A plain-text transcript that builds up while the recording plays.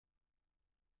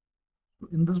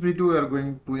In this video, we are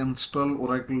going to install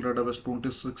Oracle Database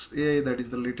 26 AI. That is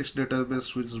the latest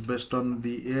database which is based on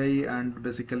the AI, and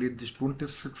basically this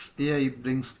 26 AI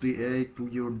brings the AI to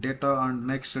your data and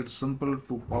makes it simple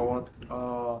to power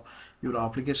your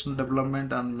application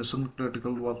development and mission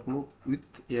critical workflow with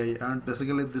AI. And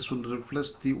basically this will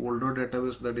replace the older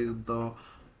database, that is the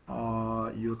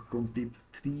your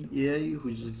 23 AI,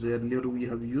 which is earlier we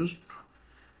have used.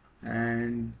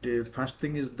 And first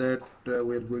thing is that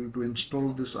we are going to install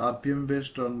this RPM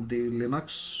based on the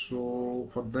Linux. So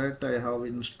for that I have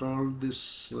installed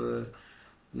this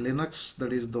Linux,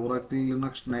 that is the Oracle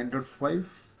Linux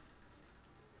 9.5.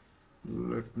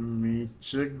 Let me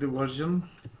check the version.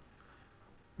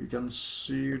 You can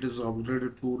see it is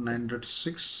upgraded to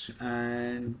 9.6,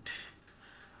 and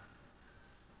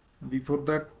before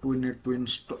that we need to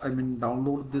install,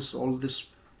 download this all this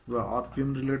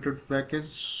RPM related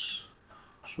package.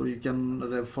 So you can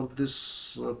refer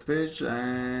this page,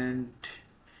 and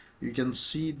you can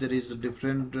see there is a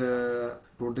different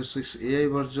 26 AI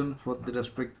version for the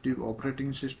respective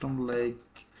operating system, like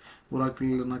Oracle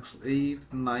Linux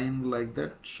 8, 9, like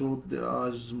that. So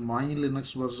as my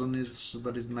Linux version is,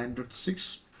 that is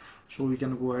 9.6. So we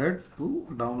can go ahead to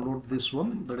download this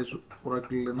one, that is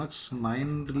Oracle Linux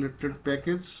 9 related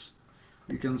package.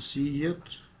 You can see here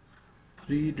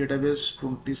free database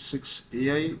 26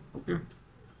 AI. Okay,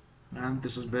 and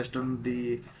this is based on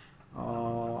the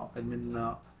Oracle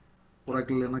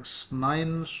Linux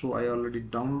 9. So I already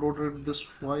downloaded this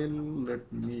file.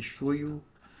 Let me show you.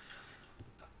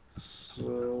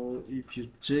 So if you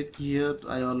check here,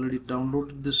 I already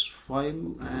downloaded this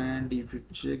file, and if you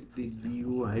check the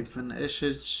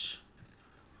du-sh,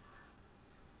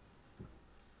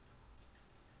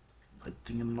 I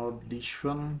think not this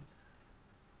one.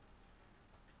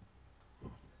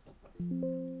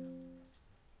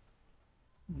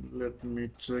 Let me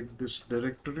check this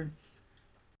directory.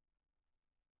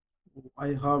 I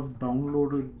have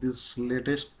downloaded this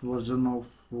latest version of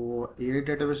AI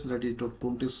database, that is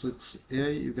 26 AI.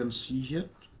 You can see here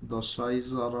the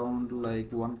size around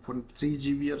like 1.3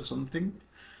 GB or something.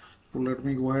 So let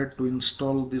me go ahead to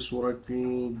install this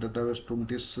Oracle Database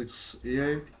 26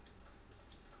 AI.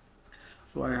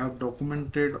 So I have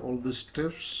documented all the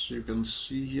steps. You can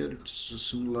see here it's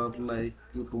similar like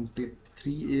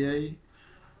 23 AI.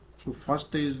 So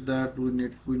first is that we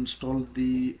need to install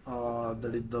the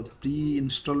that is the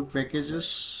pre-installed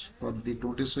packages for the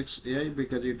 26 AI,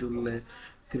 because it will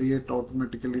create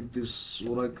automatically this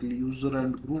Oracle user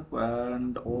and group,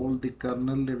 and all the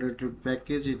kernel related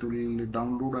package it will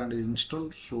download and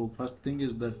install. So first thing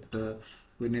is that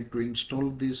we need to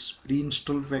install this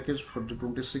pre-installed package for the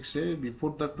 26 AI.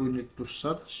 Before that we need to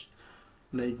search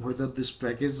like whether this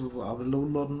package is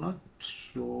available or not.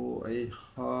 So I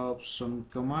have some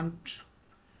command.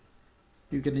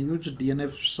 You can use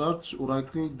DNF search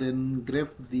Oracle, then grep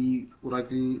the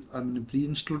Oracle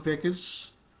pre-installed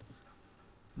package.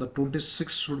 The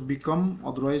 26 should become,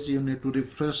 otherwise you need to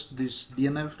refresh this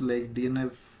DNF, like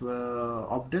DNF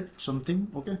update something.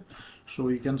 Okay, so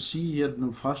you can see here in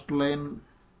the first line,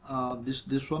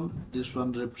 this one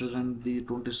represent the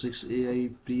 26 AI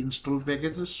pre-installed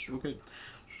packages. Okay,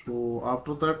 so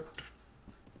after that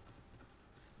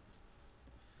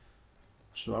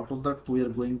we are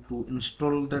going to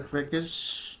install that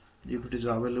package if it is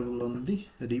available on the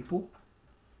repo.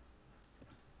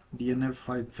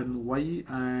 DNF-y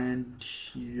and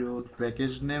your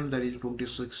package name, that is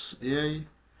 26 AI.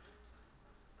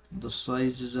 The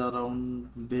size is around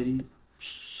very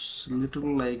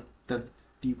little, like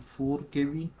 34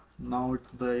 KB. Now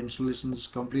the installation is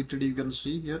completed, you can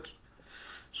see here.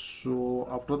 So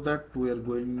after that we are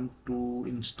going to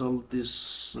install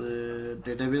this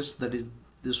database, that is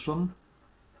this one,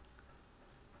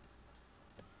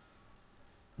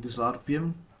 this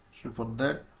RPM. So for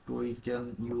that we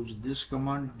can use this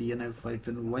command dnf-y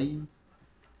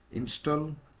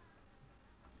install.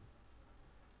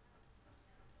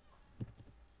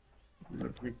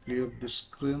 Let me clear the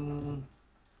screen.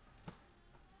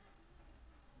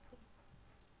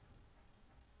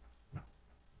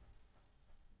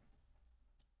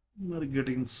 We are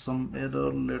getting some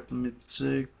error. Let me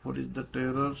check what is that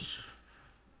error.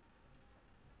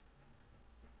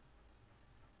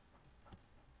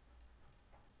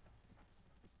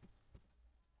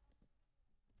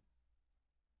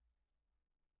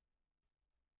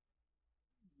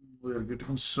 We are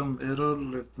getting some error.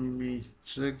 Let me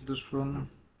check this one.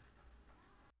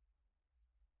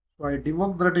 So I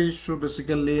debugged that issue.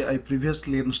 Basically, I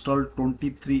previously installed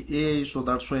 23A, so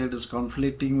that's why it is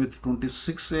conflicting with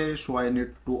 26A. So I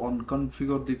need to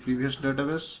unconfigure the previous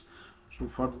database. So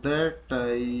for that,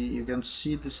 you can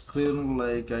see the screen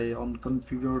like I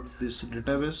unconfigured this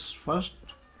database first.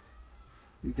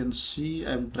 You can see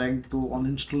I'm trying to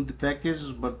uninstall the package,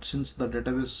 but since the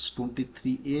database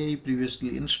 23A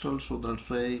previously installed, so that's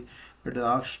why it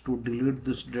asks to delete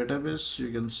this database.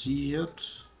 You can see here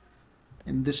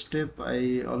in this step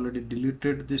I already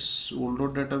deleted this older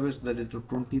database, that is the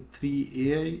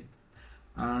 23AI,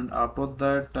 and after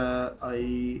that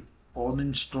I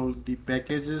uninstalled the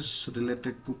packages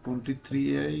related to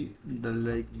 23AI, the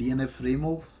like DNF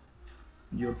remove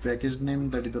your package name,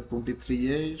 that is the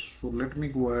 23A. So let me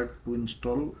go ahead to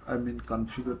install,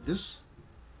 configure this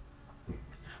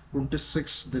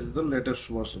 26. This is the latest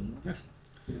version. Okay,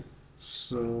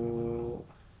 so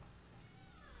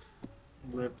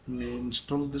let me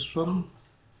install this one.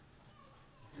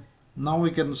 Now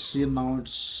we can see, now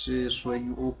it's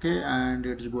showing okay, and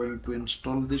it's going to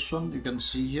install this one. You can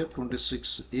see here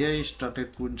 26AI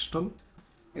started to install.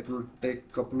 It will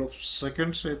take couple of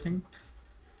seconds, I think.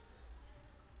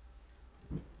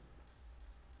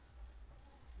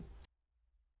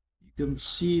 You can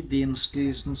see the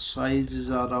installation size is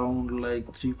around like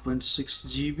 3.6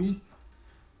 GB.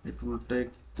 It will take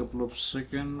couple of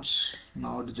seconds.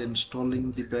 Now it is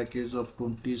installing the package of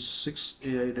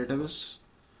 26AI database.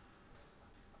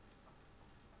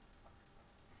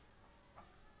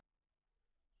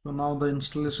 So now the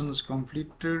installation is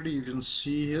completed. You can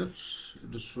see here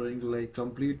it is showing like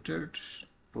completed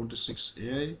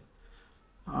 26AI,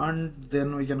 and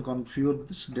then we can configure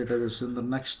this database in the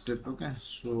next step. Okay,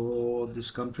 so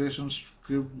this configuration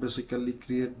script basically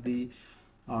create the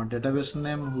database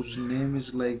name whose name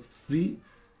is like free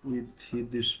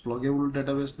with this pluggable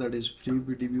database, that is free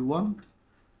bdb1,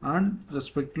 and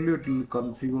respectively it will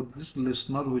configure this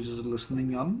listener which is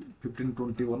listening on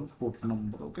 1521 port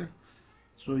number. Okay,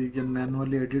 so you can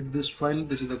manually edit this file.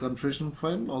 This is the configuration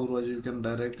file. Otherwise you can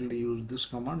directly use this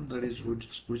command, that is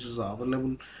which is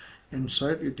available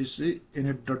inside etc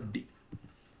init.d.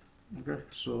 Okay,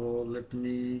 so let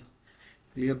me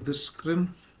clear this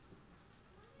screen,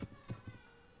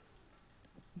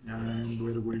 and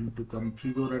we're going to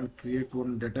configure and create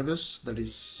one database, that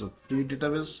is a free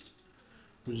database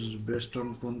which is based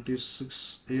on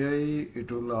 26AI.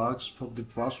 It will ask for the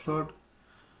password,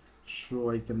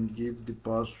 so I can give the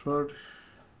password.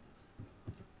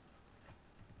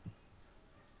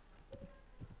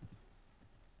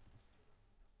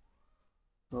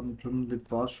 Confirm the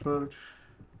password,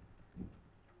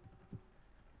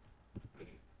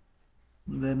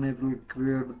 then it will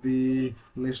create the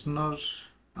listeners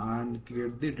and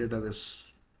create the database.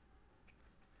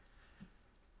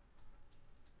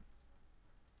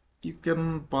 You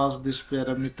can pass this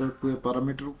parameter to a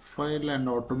parameter file and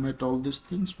automate all these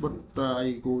things, but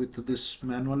I go with this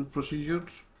manual procedure.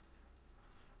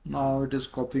 Now it is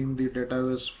copying the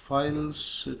database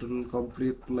files. It will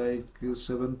complete like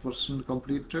 7%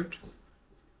 completed.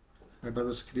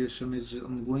 Database creation is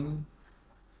ongoing.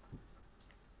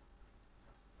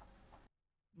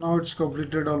 Now it's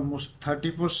completed almost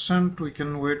 30%. We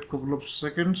can wait couple of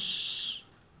seconds.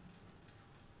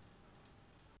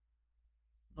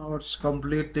 Now it's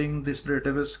completing this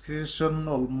database creation,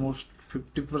 almost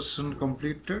 50%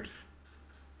 completed.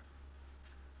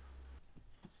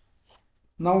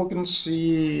 Now we can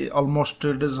see almost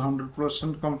it is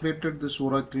 100% completed. This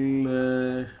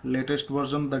Oracle latest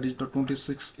version, that is the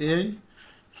 26AI.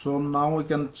 So now we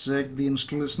can check the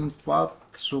installation path.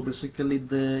 So basically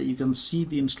you can see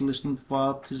the installation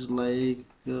path is like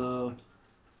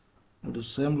it is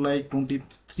same like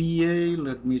 23A.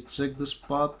 Let me check this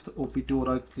path. OPT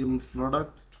Oracle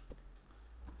product.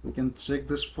 We can check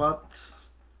this path.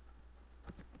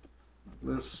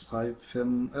 This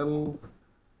 -L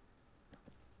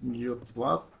your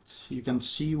path. You can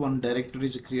see one directory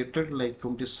is created like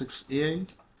 26AI.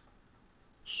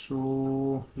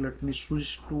 So let me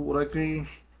switch to Oracle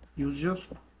user,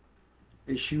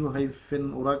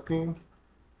 issue-oracle.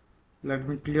 Let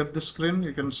me clear the screen.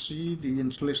 You can see the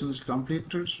installation is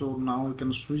completed. So now we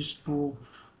can switch to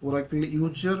Oracle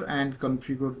user and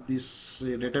configure this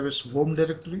database home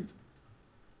directory.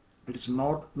 It's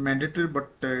not mandatory, but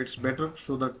it's better,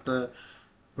 so that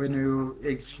when you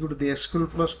execute the SQL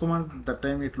plus command, that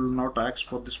time it will not ask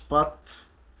for this path.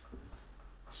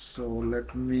 So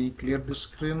let me clear the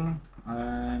screen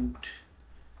and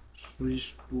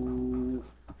switch to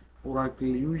Oracle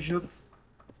user.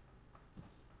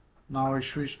 Now I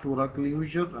switch to Oracle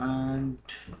user, and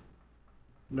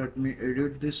let me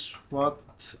edit this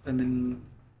path,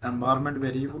 environment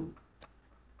variable.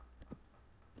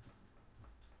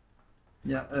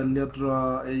 Yeah, earlier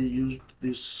I used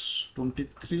this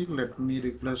 23. Let me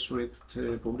replace with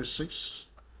 26.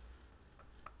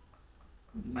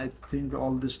 I think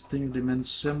all these things remain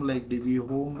same, like DB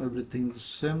home, everything is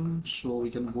same, so we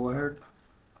can go ahead.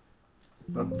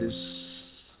 But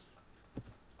this,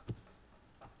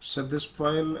 save this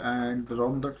file and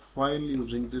run that file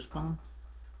using this one.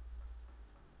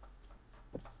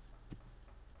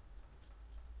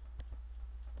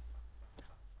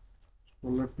 So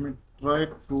let me try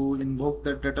to invoke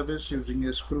that database using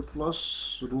SQL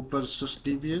plus root versus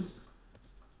DBA.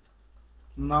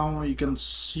 Now you can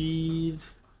see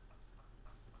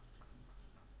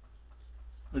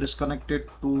it is connected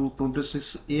to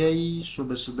 26 AI, so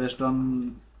this is based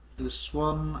on this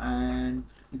one, and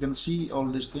you can see all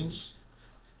these things,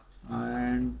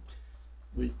 and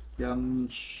we can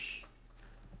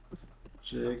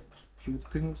check few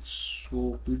things.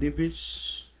 So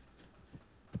PDBs,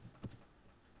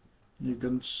 you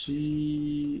can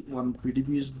see one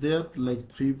PDB is there, like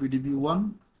 3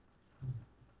 PDB1,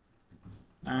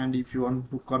 and if you want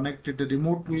to connect it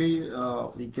remotely,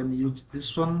 we can use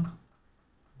this one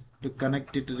to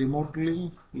connect it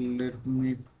remotely. Let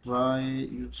me try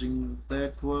using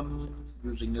that one,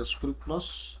 using SQL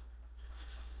plus.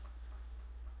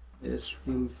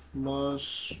 SQL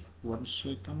plus, 1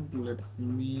 second, let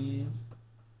me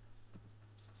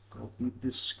copy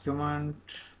this command.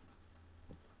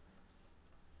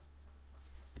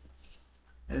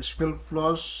 SQL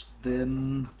plus,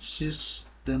 then sys,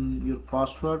 then your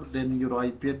password, then your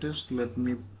IP address. Let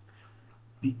me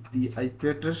pick the IP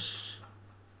address.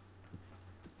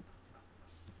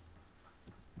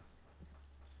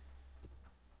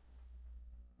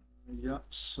 Yeah,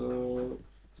 so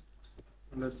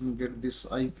let me get this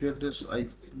IP address.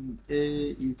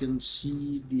 You can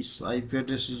see this IP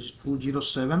address is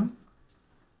 207.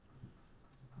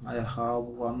 I have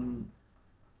one.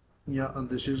 Yeah, and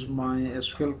this is my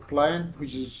SQL client,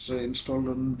 which is installed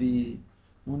on the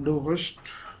Windows host.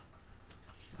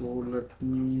 So let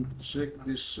me check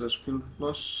this SQL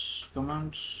plus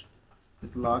commands.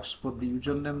 It logs for the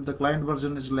username. The client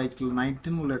version is like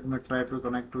 19. Let me try to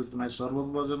connect with my server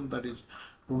version, that is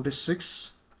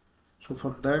 26. So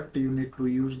for that you need to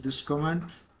use this command,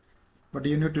 but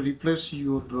you need to replace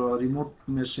your remote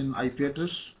machine IP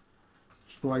address.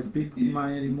 So I picked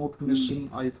my remote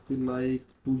machine IP like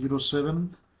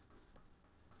 207.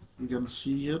 You can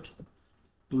see here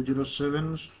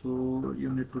 207. So you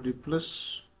need to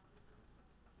replace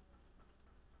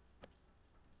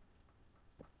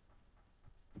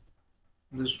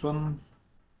this one.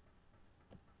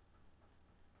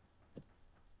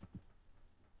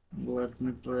 Let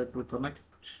me try to connect.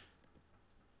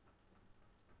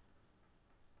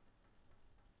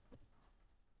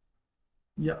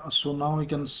 Yeah, so now you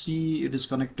can see it is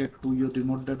connected to your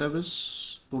remote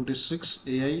database 26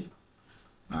 AI,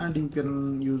 and you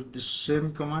can use the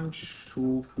same command.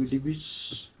 Show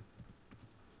PDBs.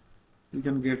 You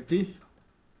can get the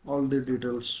all the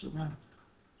details. Okay.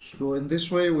 So in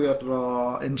this way we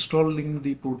are installing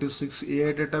the 26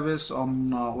 AI database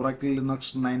on Oracle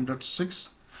Linux 9.6.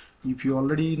 If you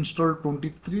already installed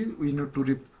 23, we need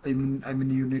to I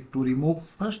mean you need to remove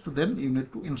first, then you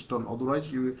need to install.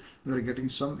 Otherwise you are getting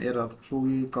some error. So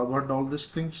we covered all these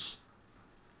things.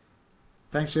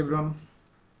 Thanks everyone.